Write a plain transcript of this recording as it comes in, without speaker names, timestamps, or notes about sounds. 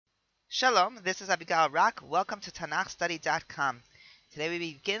Shalom, this is Abigail Rock. Welcome to TanachStudy.com. Today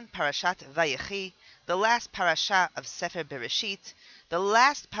we begin Parashat Vayhi, the last parasha of Sefer Bereshit, the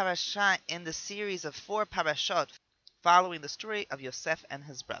last parasha in the series of 4 parashot following the story of Yosef and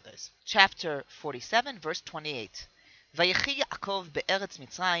his brothers. Chapter 47, verse 28. Vayhi Yaakov be'eretz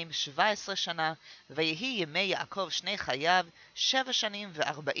Mitzrayim 17 shana, Vayhi yemei Yaakov shnei chayav 7 shanim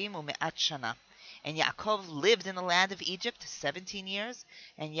ve'arba'im u'me'at shana. And Yaakov lived in the land of Egypt 17 years,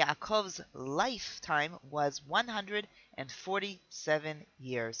 and Yaakov's lifetime was 147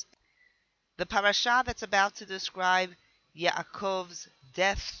 years. The parasha that's about to describe Yaakov's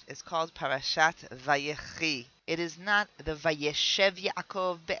death is called Parashat Vayhi. It is not the Vayeshev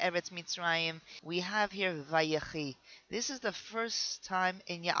Yaakov be'eretz Mitzrayim. We have here Vayhi. This is the first time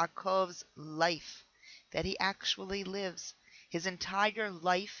in Yaakov's life that he actually lives. His entire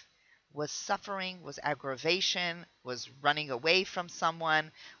life was suffering, was aggravation, was running away from someone,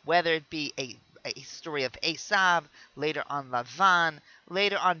 whether it be a story of Esav, later on Lavan,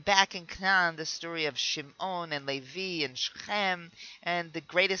 later on back in Canaan, the story of Shimon and Levi and Shechem, and the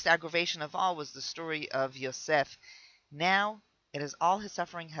greatest aggravation of all was the story of Yosef. Now, it is all his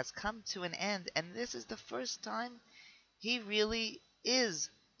suffering has come to an end, and this is the first time he really is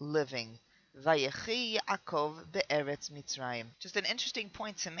living. Vayhi Yaakov be'eretz Mitzrayim. Just an interesting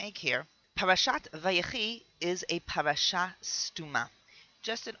point to make here. Parashat Vayhi is a parasha stuma.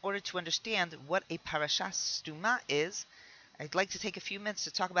 Just in order to understand what a parasha stuma is, I'd like to take a few minutes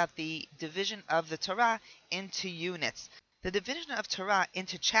to talk about the division of the Torah into units. The division of Torah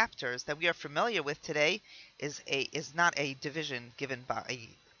into chapters that we are familiar with today is not a division given by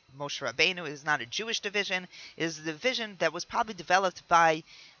Moshe Rabbeinu. It is not a Jewish division. It is a division that was probably developed by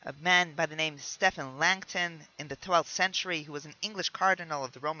a man by the name Stephen Langton in the 12th century, who was an English cardinal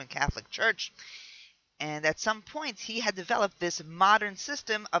of the Roman Catholic Church. And at some point, he had developed this modern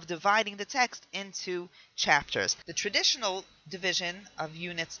system of dividing the text into chapters. The traditional division of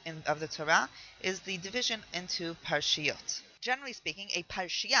units of the Torah is the division into parshiot. Generally speaking, a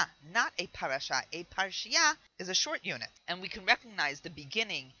parshiya, not a parasha. A parshiya is a short unit, and we can recognize the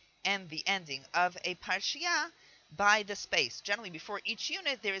beginning and the ending of a parshiya by the space. Generally, before each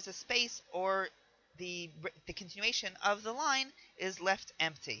unit, there is a space, or the continuation of the line is left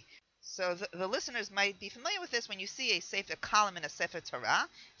empty. So the listeners might be familiar with this when you see a column in a Sefer Torah.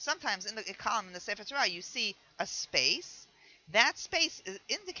 Sometimes in a column in the Sefer Torah, you see a space. That space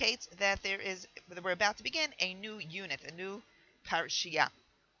indicates that we're about to begin a new unit, a new parshiya.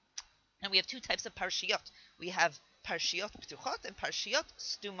 And we have two types of parshiyot. We have parshiot ptuchot and parshiot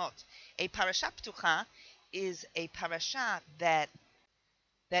stumot. A parasha ptucha is a parasha that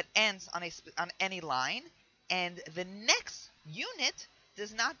ends on any line, and the next unit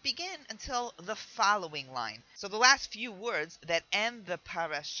does not begin until the following line. So the last few words that end the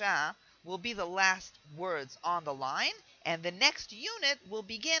parasha will be the last words on the line, and the next unit will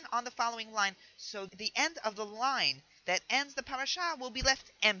begin on the following line. So the end of the line that ends the parasha will be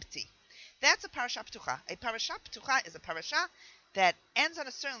left empty. That's a parasha ptucha. A parasha ptucha is a parasha that ends on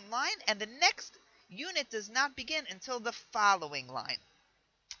a certain line, and the next unit does not begin until the following line.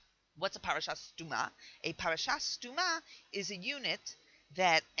 What's a parasha stuma? A parasha stuma is a unit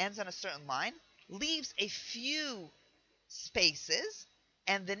that ends on a certain line, leaves a few spaces,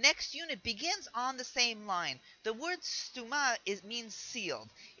 and the next unit begins on the same line. The word stuma means sealed.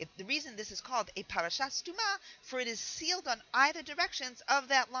 The reason this is called a parasha stuma, for it is sealed on either directions of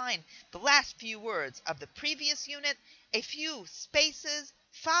that line. The last few words of the previous unit, a few spaces,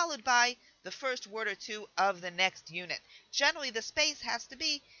 followed by the first word or two of the next unit. Generally, the space has to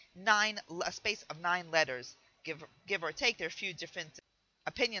be a space of 9 letters, give or take. There are a few different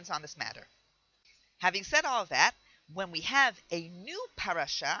opinions on this matter. Having said all of that, when we have a new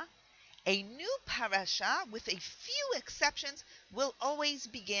parasha with a few exceptions will always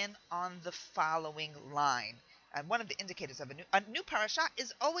begin on the following line. And one of the indicators of a new parasha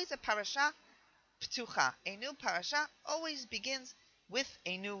is always a parasha ptucha. A new parasha always begins with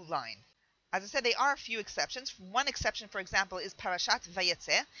a new line. As I said, there are a few exceptions. One exception, for example, is Parashat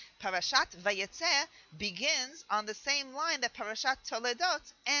Vayetzeh. Parashat Vayetzeh begins on the same line that Parashat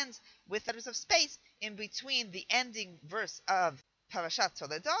Toledot ends, with letters of space in between the ending verse of Parashat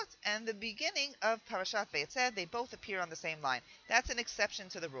Toledot and the beginning of Parashat Vayetzeh. They both appear on the same line. That's an exception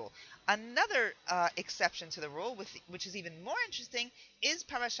to the rule. Another exception to the rule, which is even more interesting, is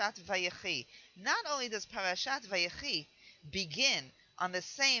Parashat Vayhi. Not only does Parashat Vayhi begin on the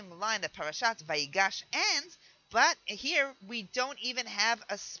same line that Parashat Vayigash ends, but here we don't even have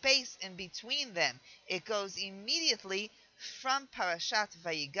a space in between them. It goes immediately from Parashat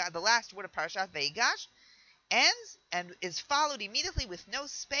Vayigash, the last word of Parashat Vayigash ends and is followed immediately with no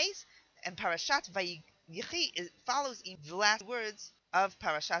space And Parashat Vayichi follows the last words of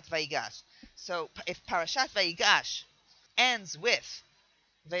Parashat Vayigash. So if Parashat Vayigash ends with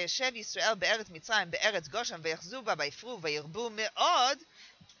Vayeshev Yisrael be'eretz Mitzrayim be'eretz Goshen v'yachzu ba v'yifru v'yirbu me'od,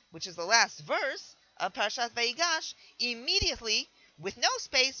 which is the last verse of Parashat Vayigash, immediately, with no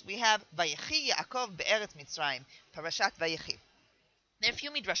space, we have Vayechi Yaakov be'eretz Mitzrayim, Parashat Vayechi. There are a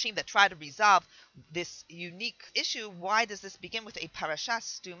few midrashim that try to resolve this unique issue. Why does this begin with a parasha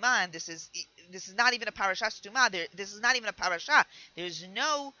stuma? And this is not even a parasha stuma. This is not even a parasha. There is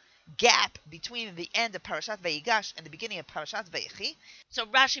no gap between the end of Parashat Vayigash and the beginning of Parashat Vayechi. So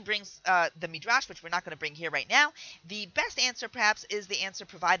Rashi brings the midrash, which we're not going to bring here right now. The best answer, perhaps, is the answer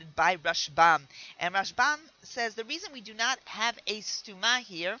provided by Rashbam. And Rashbam says the reason we do not have a stuma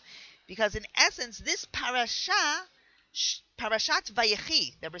here, because in essence, this Parashat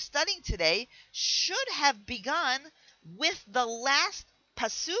Vayechi that we're studying today should have begun with the last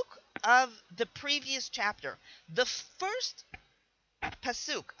pasuk of the previous chapter. The first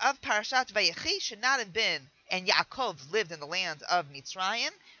pasuk of Parashat Vayechi should not have been, and Yaakov lived in the land of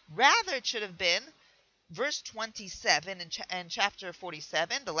Mitzrayim. Rather, it should have been verse 27 in chapter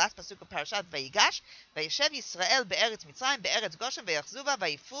 47, the last pasuk of Parashat Vayigash, Vayeshev Yisrael be'eretz Mitzrayim be'eretz Goshen v'yachzuva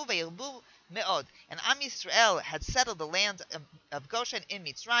v'yifru v'yirbu me'od. And Am Yisrael had settled the land of Goshen in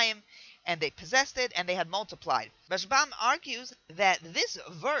Mitzrayim, and they possessed it, and they had multiplied. Rashbam argues that this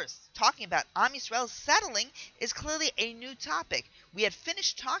verse, talking about Am Yisrael settling, is clearly a new topic. We had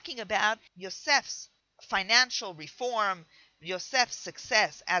finished talking about Yosef's financial reform, Yosef's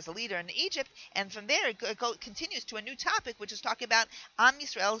success as a leader in Egypt, and from there it continues to a new topic, which is talking about Am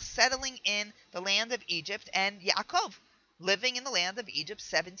Yisrael settling in the land of Egypt and Yaakov living in the land of Egypt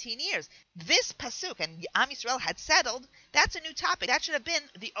 17 years. This pasuk, and Am Yisrael had settled, that's a new topic. That should have been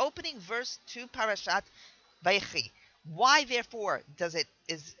the opening verse to Parashat Vayechi. Why, therefore, is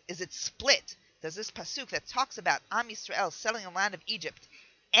it split? Does this pasuk that talks about Am Yisrael settling in the land of Egypt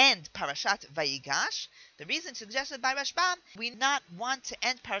end Parashat Vayigash? The reason suggested by Rashbam, we not want to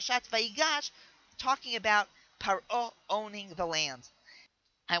end Parashat Vayigash talking about Paro owning the land.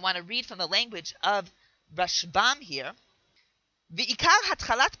 I want to read from the language of Rashbam here. ועיקר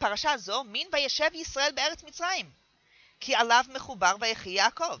התחלת פרשה זו מן וישב ישראל בארץ מצרים, כי עליו מחובר ויחי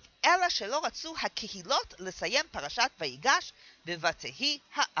יעקב, אלא שלא רצו הקהילות לסיים פרשת ויגש בבתהי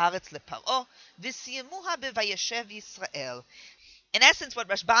הארץ לפרעה, וסיימוה בוישב ישראל. In essence, what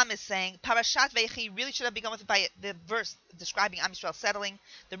Rashbam is saying, Parashat Vayechi really should have begun with the verse describing Am Yisrael settling.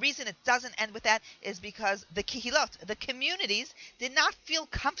 The reason it doesn't end with that is because the kihilot, the communities, did not feel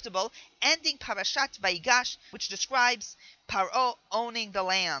comfortable ending Parashat Vayigash, which describes Paro owning the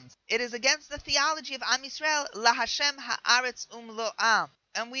land. It is against the theology of Am Yisrael, La Hashem ha'aretz umlo'ah.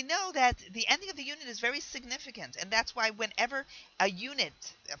 And we know that the ending of the unit is very significant, and that's why whenever a unit,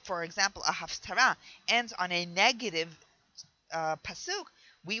 for example, a haftarah, ends on a negative pasuk,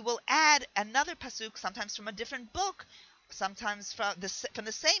 we will add another pasuk, sometimes from a different book, sometimes from the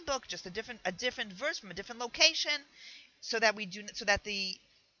same book, just a different verse from a different location, so that the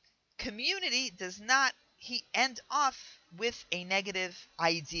community does not end off with a negative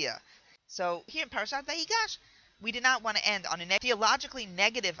idea. So here in Parashat Vayigash, we did not want to end on a theologically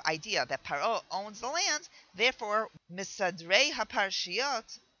negative idea that Paro owns the land. Therefore, Misadrei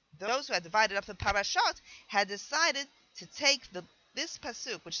HaParshiyot, those who had divided up the parashot, had decided to take this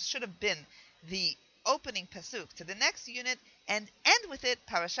pasuk, which should have been the opening pasuk, to the next unit and end with it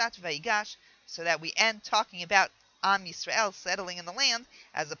Parashat Vayigash, so that we end talking about Am Yisrael settling in the land,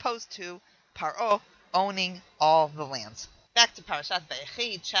 as opposed to Paro owning all the lands. Back to Parashat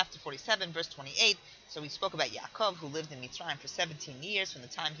Vayechi, chapter 47, verse 28. So we spoke about Yaakov, who lived in Mitzrayim for 17 years, from the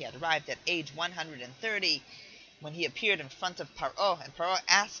time he had arrived at age 130, when he appeared in front of Paro, and Paro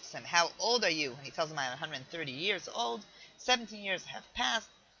asks him, "How old are you?" And he tells him, "I'm 130 years old." 17 years have passed.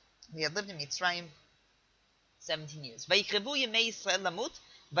 He had lived in Mitzrayim 17 years. ויקרבו ימי ישראל למות,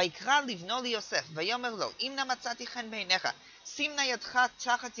 ויקרא לבנו ליוסף, ויאמר לו, אם נא מצאתי חן בעיניך, שים נא ידך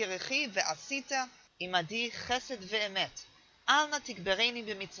תחת ירכי, ועשית עמדי חסד ואמת. אל נא תגברני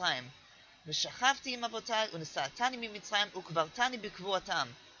במצרים. ושכבתי עם אבותיי, ונשאתני ממצרים, וקברתני בקבורתם.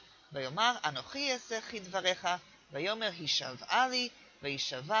 ויאמר, אנוכי אעשה כדבריך, ויאמר, הישבעה לי,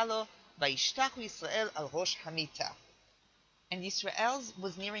 וישבע לו, וישתחו ישראל על ראש המיטה. And Yisrael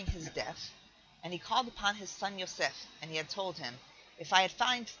was nearing his death, and he called upon his son Yosef, and he had told him, "If I had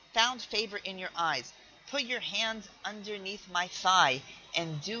found favor in your eyes, put your hand underneath my thigh,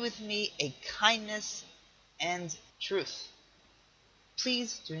 and do with me a kindness and truth.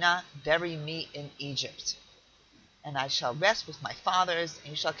 Please do not bury me in Egypt, and I shall rest with my fathers,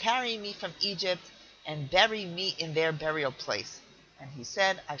 and you shall carry me from Egypt, and bury me in their burial place." And he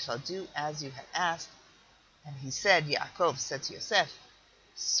said, I shall do as you have asked. And he said, Yaakov said to Yosef,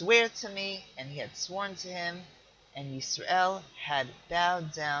 swear to me. And he had sworn to him, and Yisrael had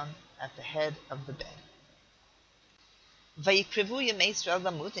bowed down at the head of the bed. Vayikrivu Yemei Yisrael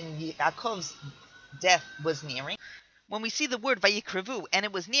Lamut, and Yaakov's death was nearing. When we see the word Vayikrivu and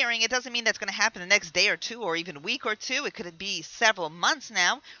it was nearing, it doesn't mean that's going to happen the next day or two or even a week or two. It could be several months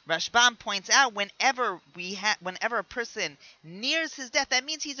now. Rashbam points out whenever a person nears his death, that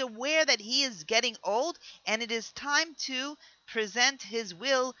means he's aware that he is getting old and it is time to present his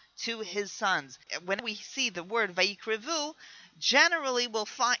will to his sons. When we see the word Vayikrivu, generally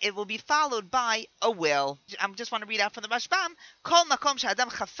it will be followed by a will. I just want to read out from the Rashbam. Kol makom she'adam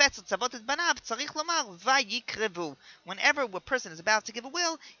chafetz letzavot et banav tzarich lomar vayikrevu. Whenever a person is about to give a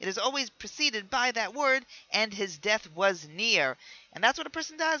will, it is always preceded by that word, and his death was near. And that's what a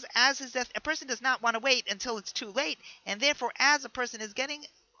person does as his death. A person does not want to wait until it's too late, and therefore, as a person is getting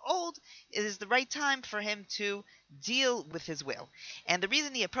old, it is the right time for him to deal with his will. And the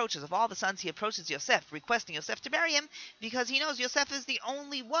reason he approaches, of all the sons, he approaches Yosef, requesting Yosef to bury him, because he knows Yosef is the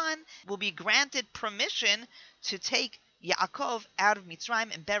only one will be granted permission to take Yaakov out of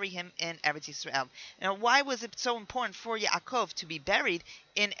Mitzrayim and bury him in Eretz Yisrael. Now, why was it so important for Yaakov to be buried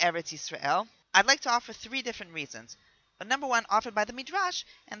in Eretz Yisrael? I'd like to offer three different reasons. Number one, offered by the Midrash,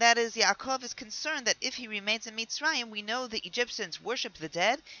 and that is Yaakov is concerned that if he remains in Mitzrayim, we know the Egyptians worship the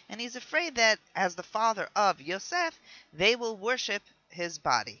dead, and he's afraid that as the father of Yosef, they will worship his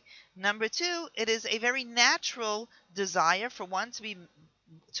body. Number two, it is a very natural desire for one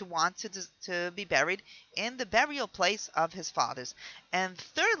to want to be buried in the burial place of his fathers. And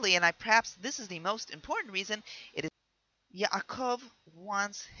thirdly, and perhaps this is the most important reason, it is Yaakov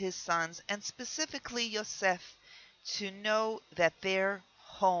wants his sons, and specifically Yosef, to know that their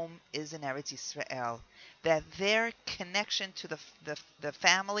home is in Eretz Yisrael, that their connection to the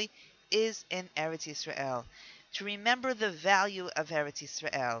family is in Eretz Yisrael, to remember the value of Eretz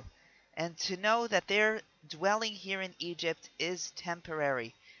Yisrael, and to know that their dwelling here in Egypt is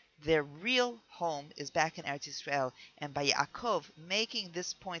temporary. Their real home is back in Eretz Yisrael, and by Yaakov making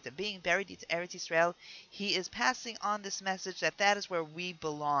this point of being buried in Eretz Yisrael, he is passing on this message that is where we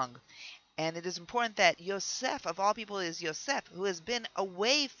belong. And it is important that Yosef, of all people, is Yosef, who has been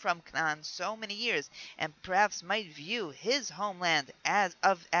away from Canaan so many years, and perhaps might view his homeland as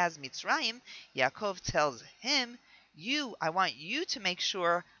Mitzrayim. Yaakov tells him, I want you to make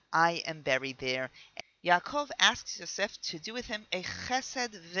sure I am buried there. Yaakov asks Yosef to do with him a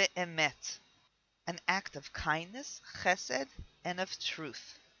chesed ve'emet, an act of kindness, chesed, and of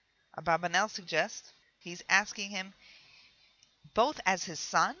truth. Abarbanel suggests he's asking him both as his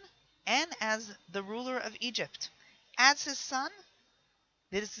son and as the ruler of Egypt. As his son,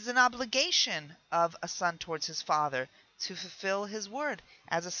 this is an obligation of a son towards his father to fulfill his word.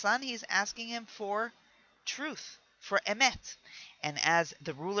 As a son, he's asking him for truth, for emet. And as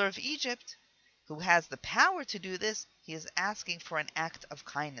the ruler of Egypt, who has the power to do this, he is asking for an act of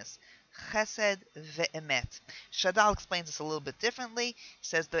kindness. Chesed ve'emet. Shadal explains this a little bit differently. He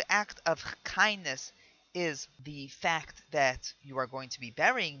says the act of kindness is the fact that you are going to be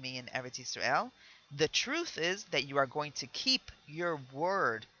burying me in Eretz Yisrael. The truth is that you are going to keep your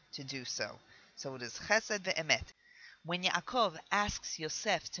word to do so. So it is chesed ve'emet. When Yaakov asks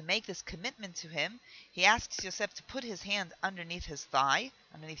Yosef to make this commitment to him, he asks Yosef to put his hand underneath his thigh,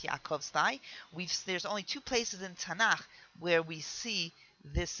 underneath Yaakov's thigh. There's only two places in Tanakh where we see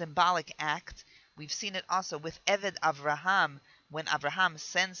this symbolic act. We've seen it also with Eved Avraham. When Abraham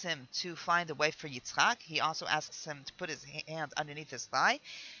sends him to find a wife for Yitzchak, he also asks him to put his hand underneath his thigh.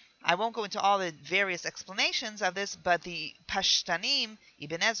 I won't go into all the various explanations of this, but the Pashtanim,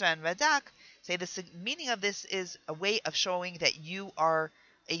 Ibn Ezra and Radak, say the meaning of this is a way of showing that you are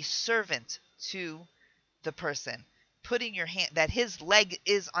a servant to the person, putting your hand, that his leg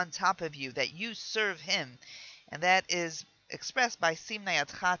is on top of you, that you serve him, and that is expressed by Simna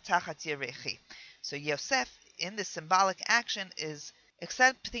Yadcha Tachat Yerechi. So Yosef, in this symbolic action, is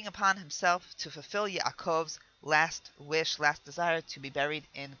accepting upon himself to fulfill Yaakov's last wish, last desire, to be buried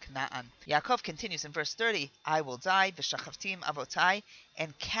in Canaan. Yaakov continues in verse 30, I will die, v'shachavtim avotai,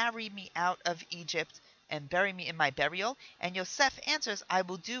 and carry me out of Egypt, and bury me in my burial. And Yosef answers, I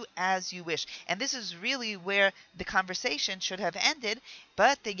will do as you wish. And this is really where the conversation should have ended,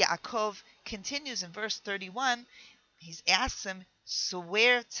 but the Yaakov continues in verse 31. He asks him,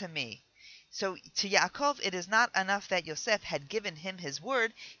 swear to me. So to Yaakov, it is not enough that Yosef had given him his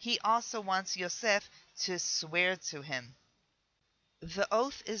word. He also wants Yosef to swear to him. The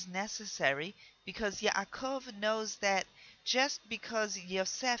oath is necessary because Yaakov knows that just because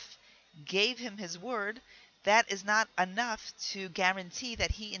Yosef gave him his word that is not enough to guarantee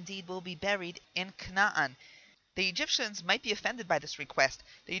that he indeed will be buried in Canaan. The Egyptians might be offended by this request.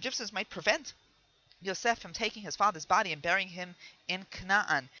 The Egyptians might prevent Yosef from taking his father's body and burying him in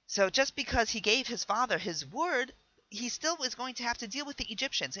Canaan. So just because he gave his father his word, he still is going to have to deal with the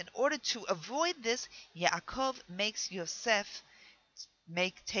Egyptians. In order to avoid this, Yaakov makes Yosef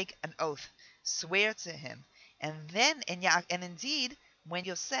take an oath, swear to him. And then, and indeed, when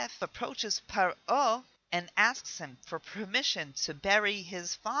Yosef approaches Paro and asks him for permission to bury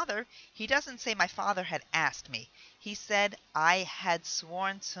his father, he doesn't say, my father had asked me. He said, I had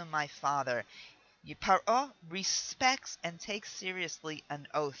sworn to my father. Paro respects and takes seriously an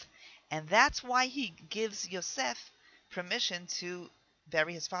oath. And that's why he gives Yosef permission to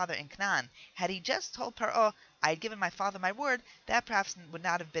bury his father in Canaan. Had he just told Paro, I had given my father my word, that perhaps would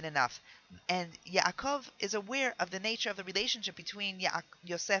not have been enough. And Yaakov is aware of the nature of the relationship between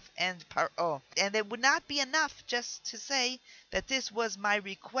Yosef and Paro. And it would not be enough just to say that this was my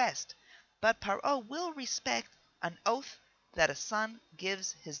request. But Paro will respect an oath that a son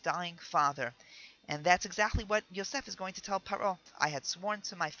gives his dying father. And that's exactly what Yosef is going to tell Paro. I had sworn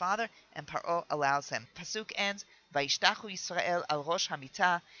to my father, and Paro allows him. Pasuk ends, Vayishtachu Yisrael al Rosh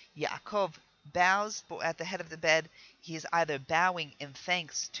Hamita. Yaakov bows at the head of the bed. He is either bowing in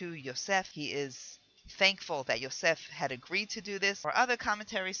thanks to Yosef, he is thankful that Yosef had agreed to do this, or other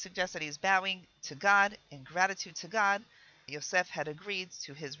commentaries suggest that he is bowing to God in gratitude to God. Yosef had agreed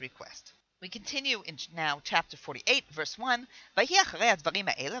to his request. We continue in now chapter 48, verse 1. ויהי אחרי הדברים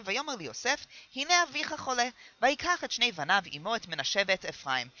האלה, ויאמר ליוסף, הנה אביך חולה, ויקח את שני בניו עמו את מנשה ואת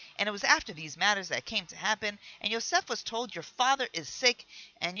אפרים. And it was after these matters that came to happen, and Yosef was told, your father is sick,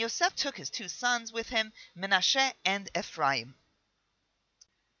 and Yosef took his two sons with him, Menashe and Ephraim.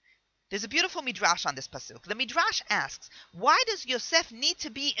 There's a beautiful midrash on this pasuk. The midrash asks, why does Yosef need to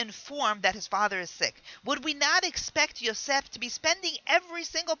be informed that his father is sick? Would we not expect Yosef to be spending every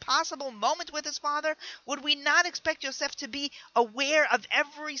single possible moment with his father? Would we not expect Yosef to be aware of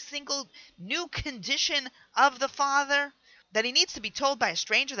every single new condition of the father? That he needs to be told by a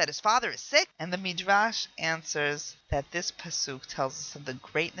stranger that his father is sick? And the midrash answers that this pasuk tells us of the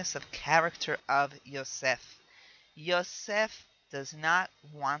greatness of character of Yosef. Yosef does not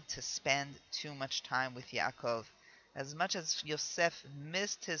want to spend too much time with Yaakov. As much as Yosef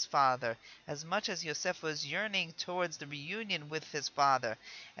missed his father, as much as Yosef was yearning towards the reunion with his father,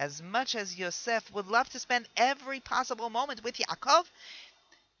 as much as Yosef would love to spend every possible moment with Yaakov,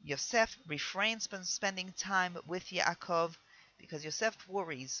 Yosef refrains from spending time with Yaakov because Yosef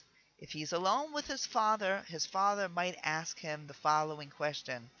worries if he's alone with his father might ask him the following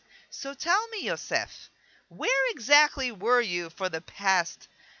question. So tell me, Yosef, where exactly were you for the past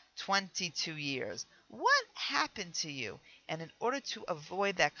 22 years? What happened to you? And in order to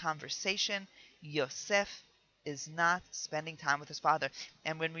avoid that conversation, Yosef is not spending time with his father.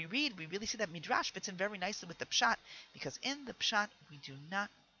 And when we read, we really see that midrash fits in very nicely with the pshat, because in the pshat we do not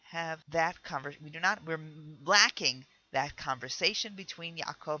have that conversation. We're lacking that conversation between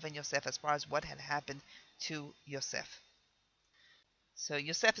Yaakov and Yosef as far as what had happened to Yosef. So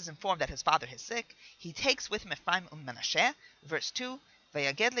Yosef is informed that his father is sick. He takes with him Ephraim and Menashe. Verse 2,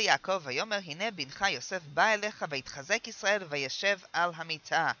 ויגד ליעקב ויאמר הנה בנך יוסף בא אליך ויתחזק ישראל וישב על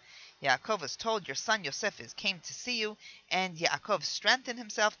המיטה. Yaakov was told, your son Yosef came to see you, and Yaakov strengthened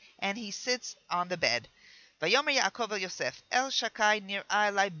himself, and he sits on the bed. ויאמר יעקב אל יוסף, אל שקי נראה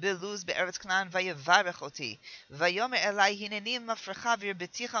אלי בלוז בארץ כנען ויברך אותי. ויאמר אלי, הנני מפרך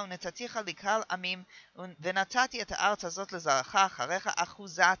והרביתיך ונתתיך לקהל עמים, ונתתי את הארץ הזאת לזרעך אחריך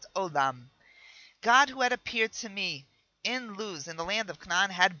אחוזת עולם. God, who had appeared to me in Luz, in the land of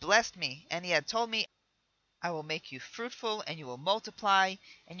Canaan, had blessed me, and he had told me, I will make you fruitful, and you will multiply,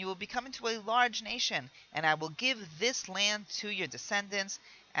 and you will become into a large nation, and I will give this land to your descendants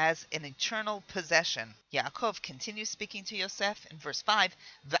as an eternal possession. Yaakov continues speaking to Yosef in verse 5,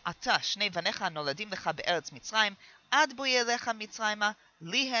 Ve'ata shnei vanecha noladim lecha be'eretz Mitzrayim, ad bo yelecha Mitzrayma,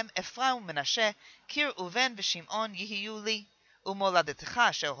 lihem Ephraim u'Menashe, ki Reuven v'Shim'on yihiyu li, u'moladetecha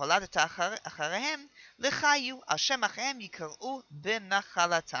asher holadeta acharehem, lecha yu, al shem achehem yikar'u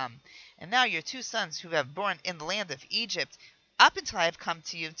b'nachalatam. And now your two sons who have born in the land of Egypt, up until I have come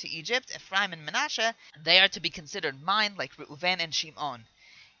to you to Egypt, Ephraim and Menashe, they are to be considered mine, like Reuven and Shimon.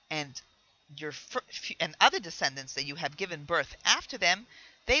 And your and other descendants that you have given birth after them,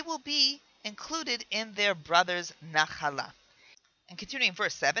 they will be included in their brother's nachala. And continuing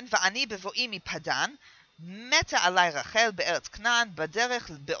verse 7, Va'ani bevo'i mi Padan, meta alai Rachel be'eretz Knan,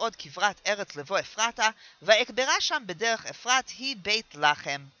 baderech be'od kivrat eretz levo Efrata, va'ekbera sham bederech Efrat hi beit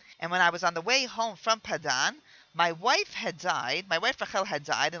lachem. And when I was on the way home from Padan, My wife Rachel had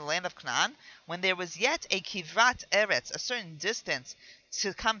died in the land of Canaan, when there was yet a kivrat eretz, a certain distance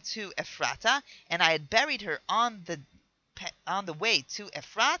to come to Ephrata, and I had buried her on the way to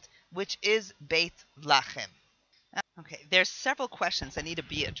Ephrat, which is Beit Lachem. Okay, there's several questions that need to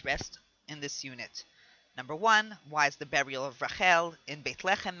be addressed in this unit. Number one, why is the burial of Rachel in Beit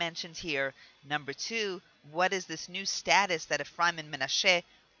Lechem mentioned here? Number two, what is this new status that Ephraim and Menashe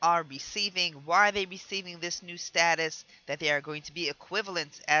are receiving? Why are they receiving this new status that they are going to be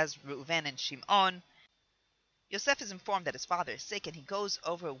equivalent as Reuven and Shimon? Yosef is informed that his father is sick, and he goes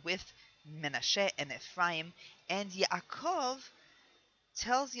over with Menashe and Ephraim, and Yaakov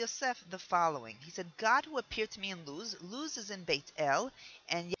tells Yosef the following. He said, God who appeared to me in Luz is in Beit El,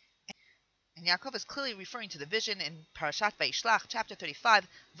 and Yaakov is clearly referring to the vision in Parashat Vayishlach, chapter 35,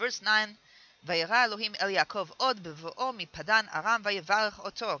 verse 9. Vayera Elohim El Yaakov od bevo'o mi Padan Aram vayevarech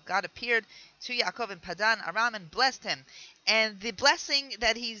oto. God appeared to Yaakov in Padan Aram and blessed him. And the blessing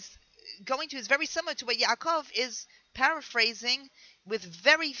that he's going to is very similar to what Yaakov is paraphrasing with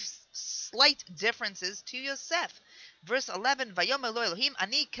very slight differences to Yosef. Verse 11, Vayomer lo Elohim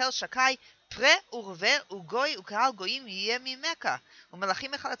ani kel shakai pre urve ugoy ukahal goyim yeh mimeka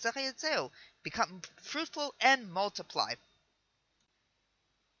umelachim echalatzecha yetzeu. Become fruitful and multiply.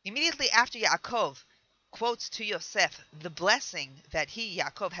 Immediately after Yaakov quotes to Yosef the blessing that he,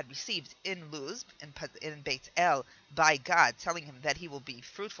 Yaakov, had received in Luz, in Beit El, by God, telling him that he will be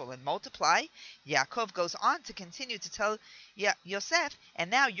fruitful and multiply, Yaakov goes on to continue to tell Yosef,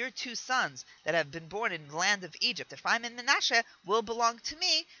 and now your two sons that have been born in the land of Egypt, Ephraim and Menashe, will belong to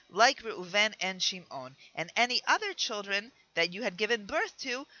me, like Reuven and Shimon, and any other children that you had given birth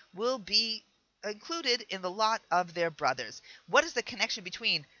to will be included in the lot of their brothers. What is the connection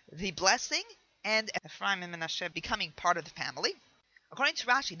between the blessing and Ephraim and Menashe becoming part of the family? According to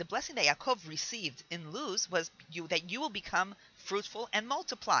Rashi, the blessing that Yaakov received in Luz was that you will become fruitful and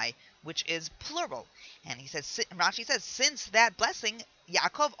multiply, which is plural. And Rashi says, since that blessing,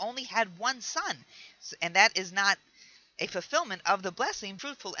 Yaakov only had one son, and that is not a fulfillment of the blessing,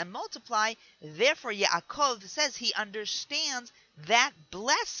 fruitful and multiply. Therefore, Yaakov says he understands that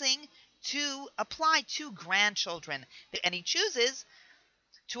blessing to apply to grandchildren, and he chooses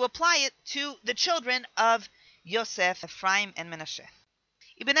to apply it to the children of Yosef, Ephraim, and Menashe.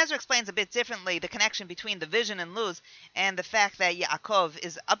 Ibn Ezra explains a bit differently the connection between the vision in Luz and the fact that Yaakov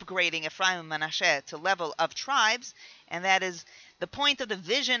is upgrading Ephraim and Menashe to level of tribes, and that is the point of the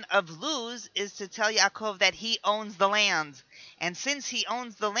vision of Luz is to tell Yaakov that he owns the land. And since he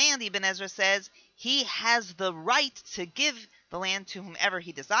owns the land, Ibn Ezra says, he has the right to give the land to whomever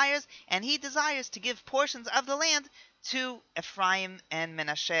he desires, and he desires to give portions of the land to Ephraim and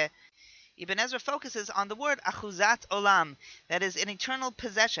Menashe. Ibn Ezra focuses on the word achuzat olam, that is an eternal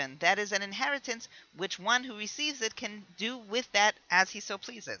possession, that is an inheritance which one who receives it can do with that as he so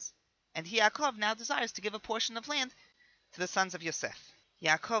pleases. And Yaakov now desires to give a portion of land to the sons of Yosef.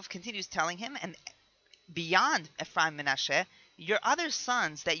 Yaakov continues telling him, and beyond Ephraim and Menashe, your other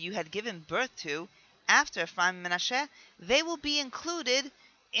sons that you had given birth to after Ephraim and Menashe, they will be included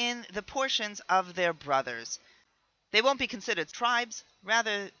in the portions of their brothers. They won't be considered tribes,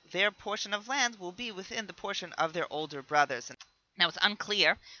 rather their portion of land will be within the portion of their older brothers. Now it's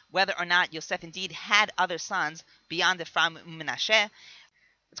unclear whether or not Yosef indeed had other sons beyond Ephraim and Menashe.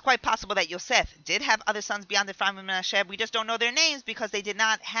 It's quite possible that Yosef did have other sons beyond Ephraim and Menashe. We just don't know their names because they did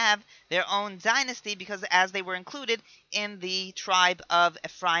not have their own dynasty, because as they were included in the tribe of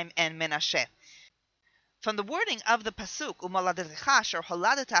Ephraim and Menashe. From the wording of the pasuk, Umaladecha asher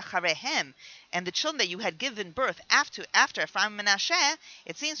holadeta acharehem, and the children that you had given birth after Ephraim and Menashe,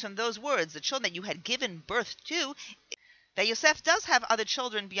 it seems from those words, the children that you had given birth to, that Yosef does have other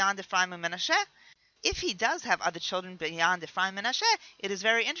children beyond Ephraim and Menashe. If he does have other children beyond Ephraim and Menashe, it is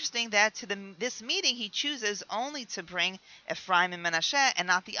very interesting that to this meeting he chooses only to bring Ephraim and Menashe and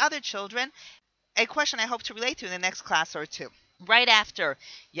not the other children, a question I hope to relate to in the next class or two. Right after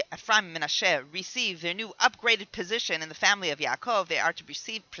Ephraim and Menashe receive their new upgraded position in the family of Yaakov, they are to be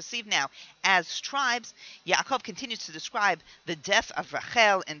perceived now as tribes. Yaakov continues to describe the death of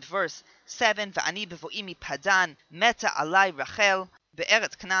Rachel in verse 7, Va'ani bevo'i mi Padan, meta alai Rachel,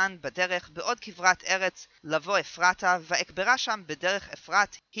 be'eretz Canaan, b'derech, be'od kivrat eretz, lavo Ephrata, va'ekbera sham b'derech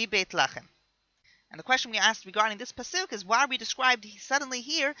Ephrat, hi Beit Lachem. And the question we asked regarding this pasuk is, why are we described suddenly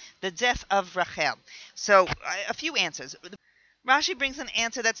here the death of Rachel? So, a few answers. Rashi brings an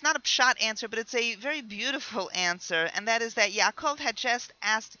answer that's not a pshat answer, but it's a very beautiful answer, and that is that Yaakov had just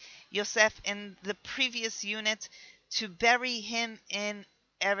asked Yosef in the previous unit to bury him in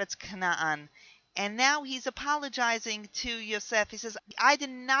Eretz Canaan, and now he's apologizing to Yosef. He says, I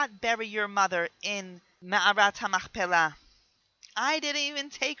did not bury your mother in Ma'arat HaMachpelah. I didn't even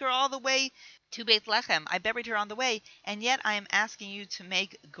take her all the way to Beit Lechem. I buried her on the way, and yet I am asking you to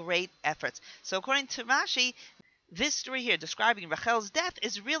make great efforts. So according to Rashi, this story here describing Rachel's death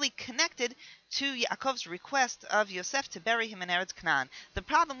is really connected to Yaakov's request of Yosef to bury him in Eretz Canaan. The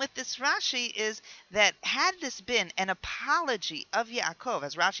problem with this Rashi is that had this been an apology of Yaakov,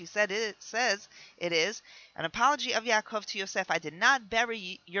 as Rashi says it is, an apology of Yaakov to Yosef, I did not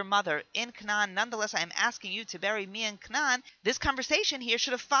bury your mother in Canaan, nonetheless I am asking you to bury me in Canaan, this conversation here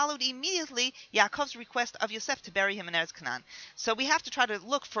should have followed immediately Yaakov's request of Yosef to bury him in Eretz Canaan. So we have to try to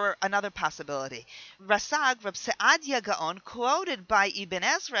look for another possibility. Rasag, Reb Saadia Gaon, quoted by Ibn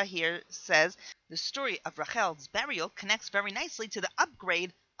Ezra here, says the story of Rachel's burial connects very nicely to the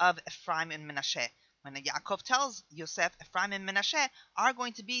upgrade of Ephraim and Menashe. When Yaakov tells Yosef, Ephraim and Menashe are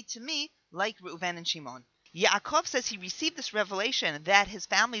going to be to me like Reuven and Shimon. Yaakov says he received this revelation that his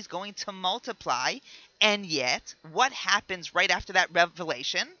family is going to multiply, and yet, what happens right after that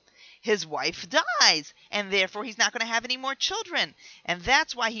revelation? His wife dies, and therefore he's not going to have any more children, and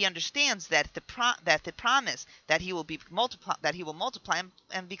that's why he understands that the promise that he will multiply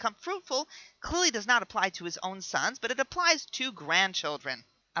and become fruitful clearly does not apply to his own sons, but it applies to grandchildren.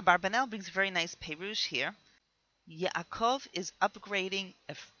 Abarbanel brings a very nice perush here. Yaakov is upgrading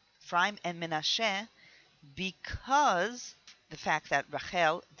Ephraim and Menashe because the fact that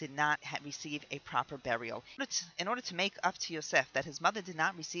Rachel did not receive a proper burial. In order to make up to Yosef that his mother did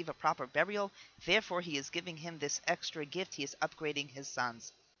not receive a proper burial, therefore he is giving him this extra gift. He is upgrading his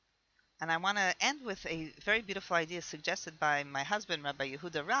sons. And I want to end with a very beautiful idea suggested by my husband, Rabbi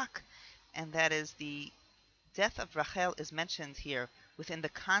Yehuda Rak, and that is the death of Rachel is mentioned here within the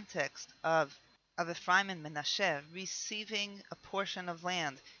context of Ephraim and Menashe receiving a portion of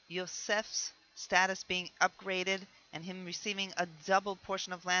land. Yosef's status being upgraded and him receiving a double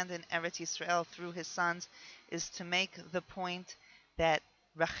portion of land in Eretz Yisrael through his sons is to make the point that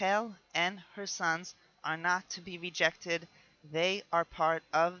Rachel and her sons are not to be rejected. They are part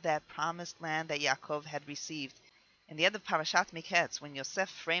of that promised land that Yaakov had received. In the end of Parashat Miketz, when Yosef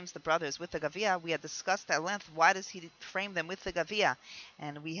frames the brothers with the Gavia, we had discussed at length why does he frame them with the Gavia,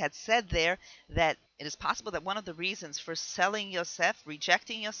 and we had said there that it is possible that one of the reasons for selling Yosef,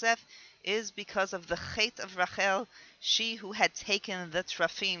 rejecting Yosef, is because of the Chet of Rachel, she who had taken the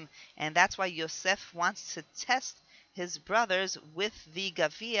Trafim, and that's why Yosef wants to test his brothers with the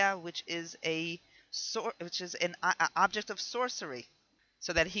Gavia, which is an object of sorcery,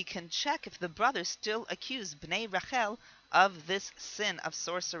 so that he can check if the brothers still accuse Bnei Rachel of this sin of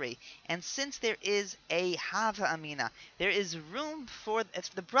sorcery. And since there is a Hava Amina, there is room for, if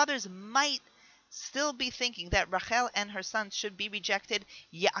the brothers might still be thinking that Rachel and her sons should be rejected,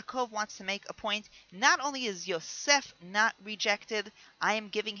 Yaakov wants to make a point. Not only is Yosef not rejected, I am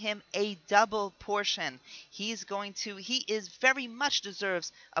giving him a double portion. He is very much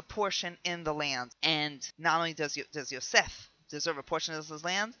deserves a portion in the land. And not only does Yosef deserve a portion of his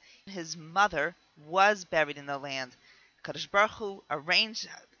land, his mother was buried in the land. Kadosh Baruch Hu arranged,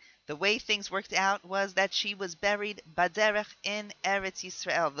 the way things worked out was that she was buried baderech in Eretz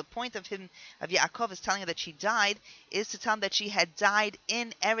Yisrael. The point of Yaakov is telling her that she died is to tell him that she had died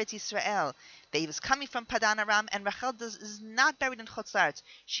in Eretz Yisrael. That he was coming from Padan Aram, and Rachel is not buried in Chutz La'aretz.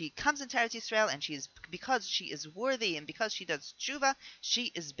 She comes into Eretz Yisrael, and because she is worthy and because she does tshuva,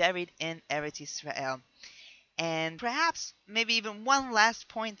 she is buried in Eretz Yisrael. And perhaps maybe even one last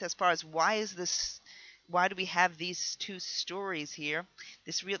point as far as why do we have these two stories here?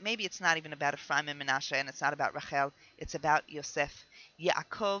 Maybe it's not even about Ephraim and Menashe, and it's not about Rachel. It's about Yosef.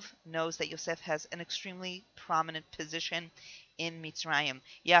 Yaakov knows that Yosef has an extremely prominent position in Mitzrayim.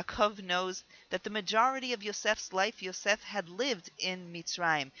 Yaakov knows that the majority of Yosef's life, Yosef had lived in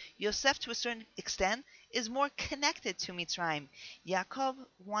Mitzrayim. Yosef, to a certain extent, is more connected to Mitzrayim. Yaakov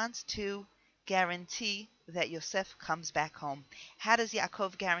wants to guarantee that Yosef comes back home. How does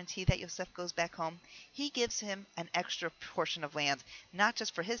Yaakov guarantee that Yosef goes back home? He gives him an extra portion of land, not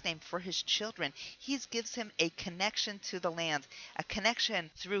just for his name, for his children. He gives him a connection to the land, a connection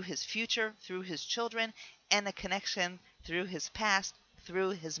through his future, through his children, and a connection through his past,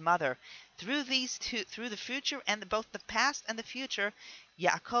 through his mother. Through these two, through the future and both the past and the future,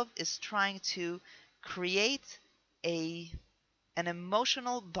 Yaakov is trying to create an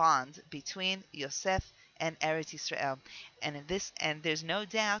emotional bond between Yosef and Eretz Yisrael. And there's no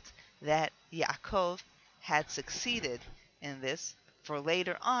doubt that Yaakov had succeeded in this, for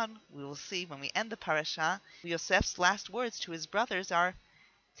later on we will see when we end the parasha, Yosef's last words to his brothers are,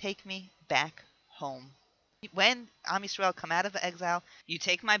 "Take me back home." When Am Yisrael come out of exile, you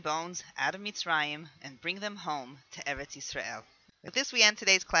take my bones out of Mitzrayim and bring them home to Eretz Yisrael. With this we end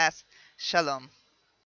today's class. Shalom.